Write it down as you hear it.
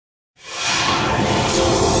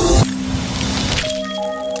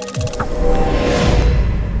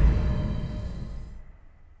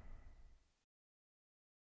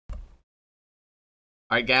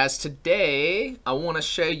Alright guys, today I want to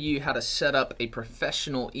show you how to set up a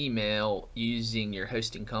professional email using your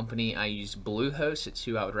hosting company. I use Bluehost. It's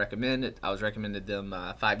who I would recommend. I was recommended them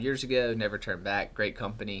 5 years ago, never turned back, great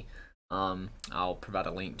company. I'll provide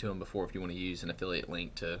a link to them before if you want to use an affiliate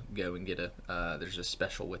link to go and get there's a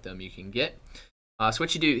special with them you can get. So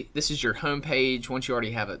what you do, this is your home page. Once you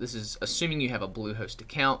already have it, this is assuming you have a Bluehost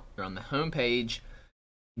account. You're on the home page.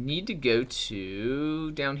 You need to go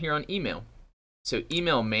to down here on email. So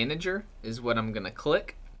email manager is what I'm gonna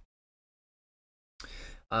click,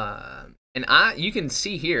 and you can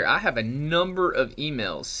see here I have a number of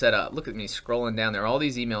emails set up. Look at me scrolling down there. All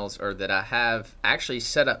these emails are that I have actually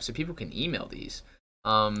set up so people can email these.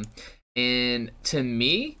 And to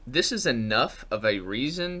me, this is enough of a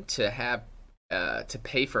reason to have to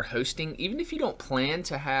pay for hosting, even if you don't plan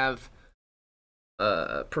to have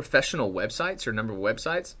professional websites or a number of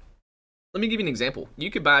websites. Let me give you an example. You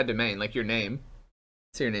could buy a domain like your name.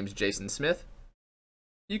 Say your name's Jason Smith.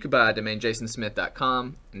 You could buy a domain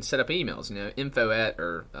jasonsmith.com and set up emails, info at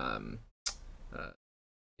or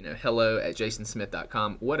hello at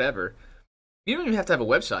jasonsmith.com, whatever. You don't even have to have a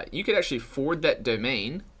website. You could actually forward that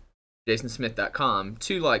domain jasonsmith.com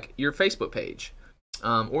to like your Facebook page,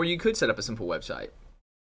 or you could set up a simple website.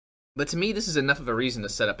 But to me, this is enough of a reason to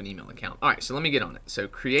set up an email account. All right, so let me get on it. So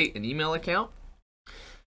create an email account.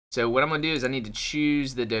 So what I'm going to do is I need to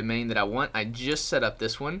choose the domain that I want. I just set up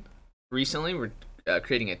this one recently. We're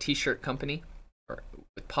creating a t-shirt company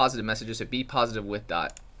with positive messages at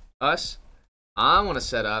bepositivewith.us. I want to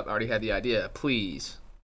set up, I already had the idea, please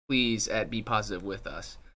at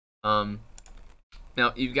bepositivewithus. Now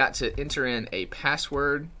you've got to enter in a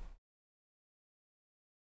password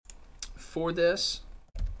for this.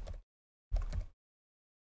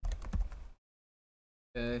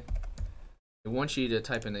 Okay. They want you to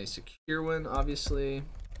type in a secure one, obviously.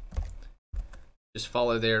 Just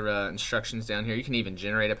follow their instructions down here. You can even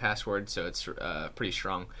generate a password, so it's pretty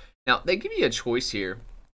strong. Now, they give you a choice here.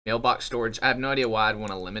 Mailbox storage. I have no idea why I'd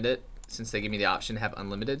want to limit it, since they give me the option to have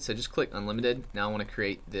unlimited. So just click unlimited. Now I want to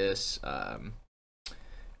create this.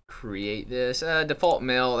 Default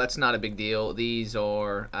mail, that's not a big deal. These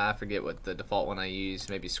are, I forget what the default one I use,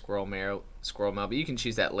 maybe squirrel mail, but you can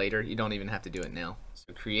choose that later. You don't even have to do it now.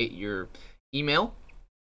 So create your email.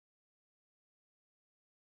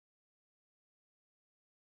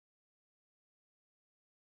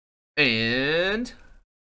 And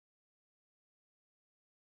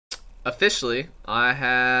officially, I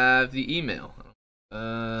have the email.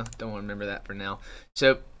 Don't want to remember that for now.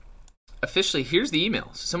 So officially, here's the email.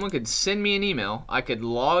 So someone could send me an email. I could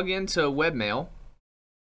log into webmail.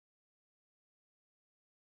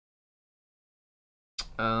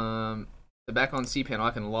 Back on cPanel,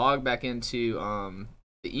 I can log back into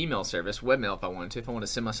the email service, webmail, if I wanted to. If I want to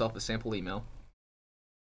send myself a sample email,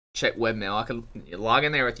 check webmail. I could log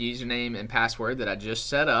in there with the username and password that I just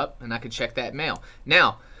set up, and I could check that mail.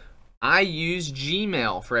 Now, I use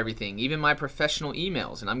Gmail for everything, even my professional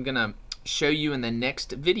emails, and I'm gonna show you in the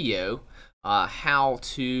next video how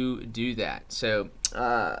to do that. So,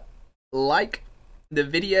 like the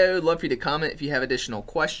video, love for you to comment if you have additional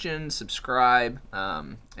questions, subscribe,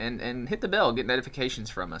 and hit the bell, get notifications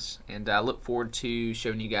from us. And I look forward to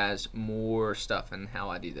showing you guys more stuff and how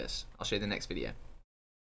I do this. I'll show you the next video.